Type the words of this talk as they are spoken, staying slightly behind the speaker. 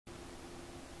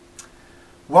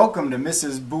Welcome to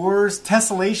Mrs. Boer's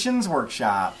Tessellations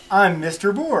Workshop. I'm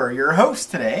Mr. Boer, your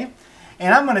host today,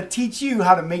 and I'm going to teach you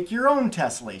how to make your own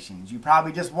tessellations. You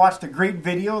probably just watched a great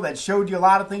video that showed you a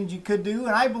lot of things you could do,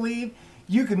 and I believe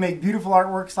you could make beautiful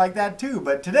artworks like that too.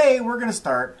 But today we're going to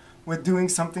start with doing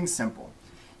something simple.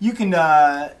 You can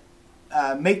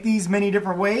make these many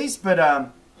different ways,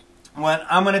 but what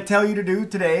I'm going to tell you to do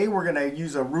today, we're going to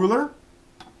use a ruler,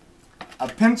 a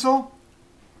pencil,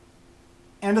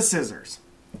 and a scissors.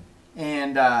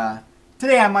 And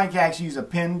today I might actually use a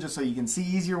pen just so you can see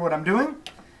easier what I'm doing.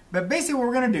 But basically what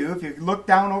we're going to do, if you look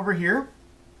down over here,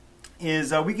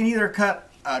 is we can either cut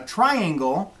a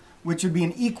triangle, which would be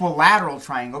an equilateral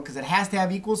triangle because it has to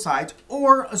have equal sides,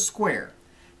 or a square.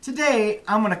 Today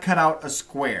I'm going to cut out a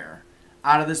square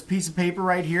out of this piece of paper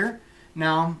right here.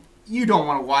 Now, you don't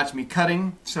want to watch me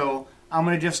cutting, so I'm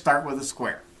going to just start with a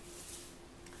square.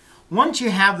 Once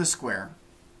you have the square,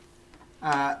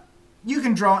 you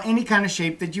can draw any kind of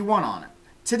shape that you want on it.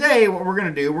 Today, what we're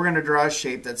going to do, we're going to draw a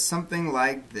shape that's something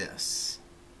like this.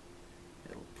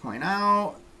 It'll point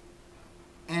out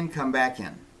and come back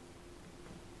in.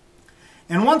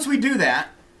 And once we do that,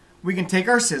 we can take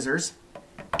our scissors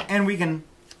and we can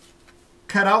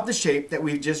cut out the shape that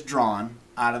we've just drawn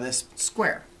out of this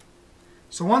square.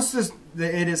 So once it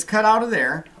is cut out of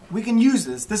there, we can use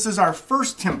this. This is our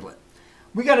first template.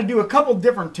 We got to do a couple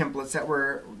different templates that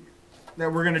we're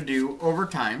going to do over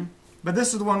time, but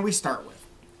this is the one we start with.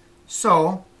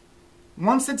 So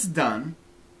once it's done,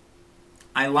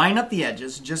 I line up the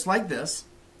edges just like this.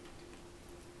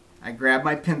 I grab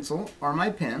my pencil or my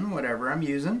pen, whatever I'm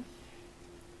using,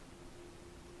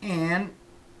 and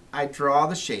I draw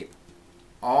the shape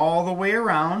all the way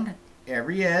around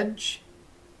every edge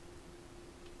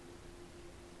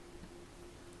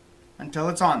until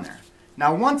it's on there.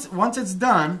 Now once it's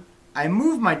done, I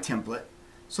move my template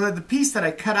so that the piece that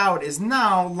I cut out is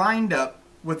now lined up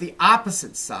with the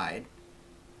opposite side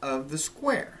of the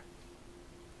square.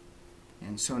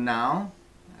 And so now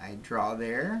I draw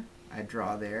there, I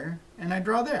draw there, and I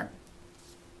draw there.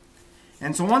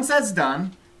 And so once that's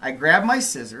done, I grab my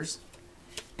scissors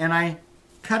and I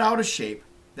cut out a shape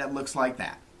that looks like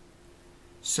that.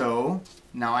 So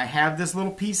now I have this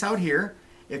little piece out here.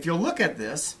 If you'll look at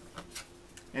this,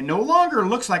 it no longer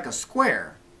looks like a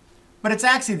square, but it's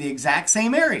actually the exact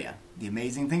same area. The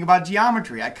amazing thing about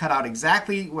geometry, I cut out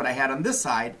exactly what I had on this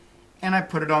side and I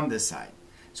put it on this side.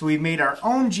 So we've made our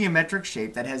own geometric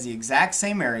shape that has the exact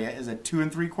same area as a 2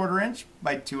 3/4 inch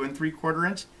by 2 3/4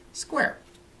 inch square.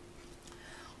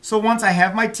 So once I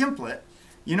have my template,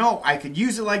 you know, I could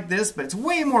use it like this, but it's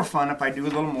way more fun if I do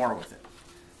a little more with it.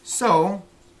 So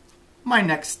my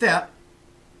next step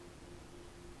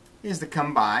is to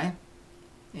come by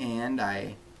and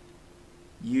I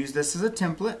use this as a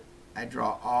template. I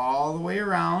draw all the way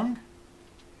around.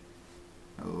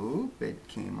 Oh, it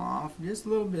came off just a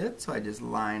little bit, so I just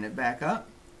line it back up.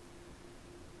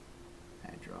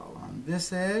 I draw along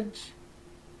this edge.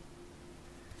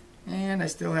 And I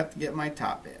still have to get my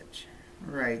top edge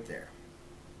right there.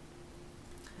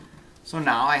 So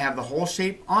now I have the whole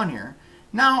shape on here.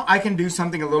 Now I can do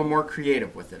something a little more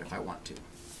creative with it if I want to.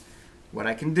 What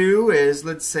I can do is,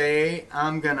 let's say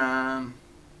I'm gonna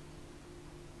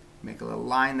make a little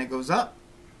line that goes up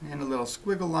and a little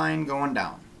squiggle line going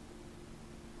down.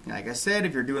 Like I said,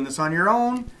 if you're doing this on your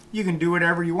own, you can do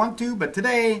whatever you want to, but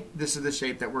today this is the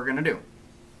shape that we're going to do.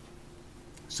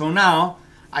 So now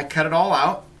I cut it all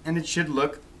out and it should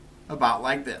look about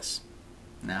like this.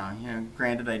 Now, you know,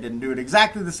 granted I didn't do it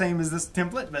exactly the same as this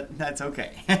template, but that's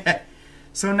okay.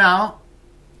 So now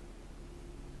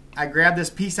I grab this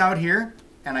piece out here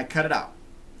and I cut it out.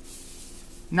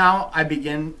 Now I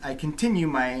continue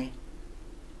my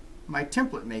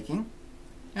template making,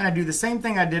 and I do the same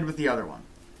thing I did with the other one.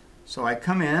 So I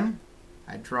come in,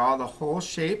 I draw the whole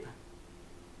shape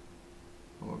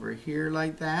over here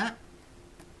like that.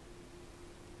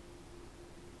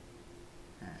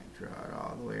 I draw it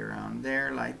all the way around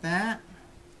there like that.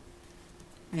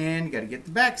 And you got to get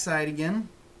the back side again.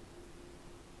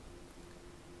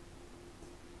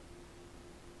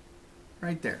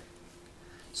 Right there.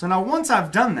 So now once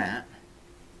I've done that,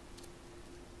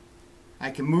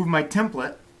 I can move my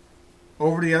template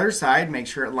over to the other side, make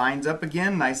sure it lines up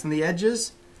again, nice on the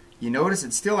edges. You notice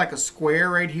it's still like a square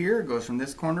right here. It goes from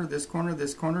this corner, this corner,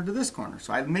 this corner to this corner.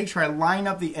 So I make sure I line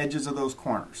up the edges of those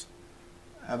corners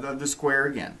of the square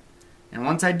again. And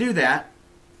once I do that,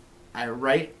 I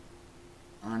write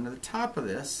onto the top of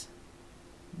this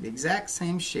the exact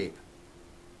same shape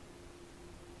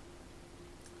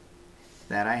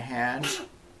that I had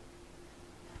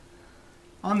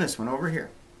on this one over here.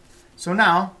 So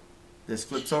now this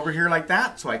flips over here like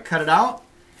that, so I cut it out,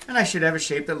 And I should have a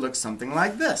shape that looks something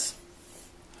like this.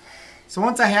 So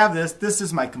once I have this, this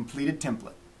is my completed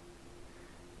template.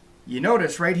 You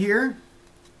notice right here,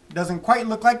 it doesn't quite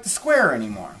look like the square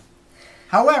anymore.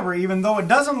 However, even though it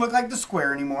doesn't look like the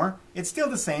square anymore, it's still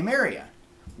the same area.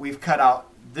 We've cut out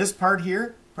this part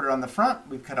here, put it on the front,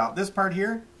 we've cut out this part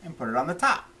here, and put it on the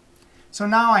top. So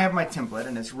now I have my template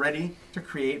and it's ready to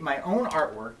create my own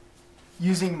artwork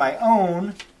using my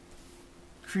own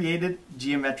created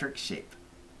geometric shape.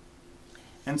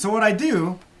 And so what I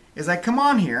do is I come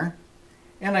on here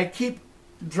and I keep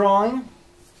drawing,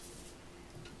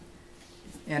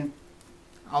 and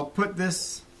I'll put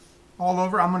this all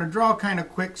over. I'm going to draw kind of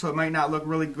quick so it might not look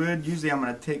really good. Usually I'm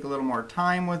going to take a little more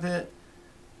time with it.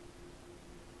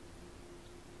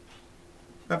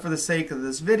 But for the sake of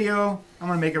this video, I'm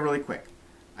going to make it really quick.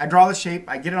 I draw the shape,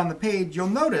 I get it on the page. You'll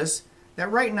notice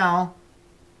that right now,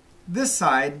 this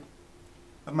side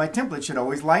of my template should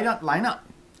always line up.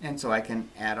 And so I can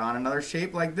add on another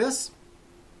shape like this.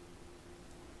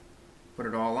 Put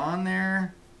it all on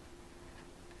there.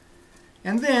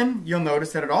 And then you'll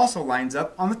notice that it also lines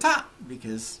up on the top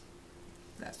because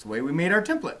that's the way we made our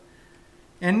template.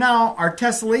 And now our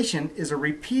tessellation is a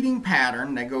repeating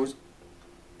pattern that goes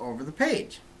over the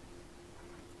page.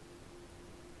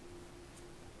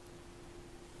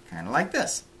 Kind of like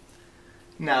this.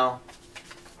 Now,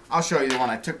 I'll show you the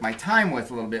one I took my time with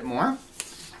a little bit more.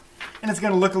 And it's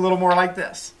going to look a little more like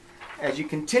this. As you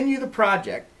continue the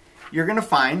project, you're going to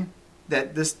find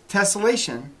that this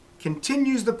tessellation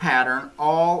continues the pattern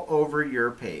all over your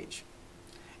page.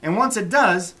 And once it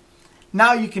does,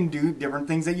 now you can do different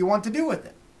things that you want to do with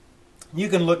it. You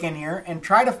can look in here and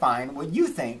try to find what you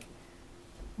think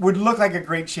would look like a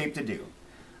great shape to do.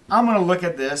 I'm going to look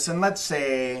at this and let's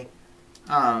say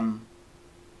I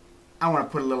want to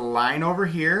put a little line over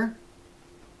here.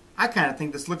 I kind of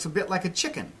think this looks a bit like a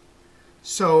chicken.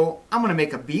 So I'm going to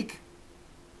make a beak.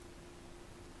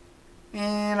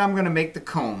 And I'm going to make the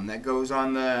comb that goes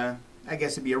on the, I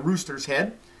guess it'd be a rooster's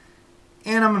head.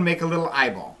 And I'm going to make a little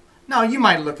eyeball. Now you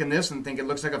might look in this and think it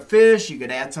looks like a fish. You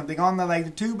could add something on there like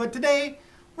the two. But today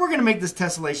we're going to make this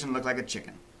tessellation look like a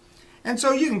chicken. And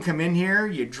so you can come in here,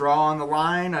 you draw on the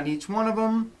line on each one of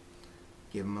them.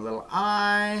 Give them a little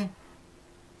eye.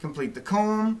 Complete the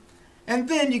comb. And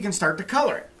then you can start to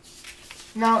color it.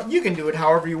 Now you can do it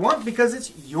however you want because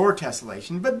it's your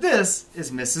tessellation. But this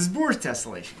is Mrs. Boer's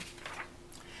tessellation.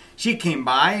 She came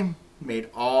by, made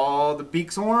all the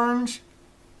beaks orange,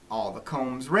 all the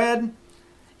combs red,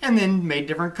 and then made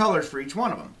different colors for each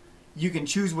one of them. You can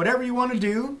choose whatever you want to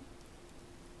do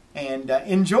and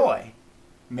enjoy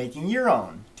making your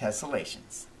own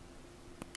tessellations.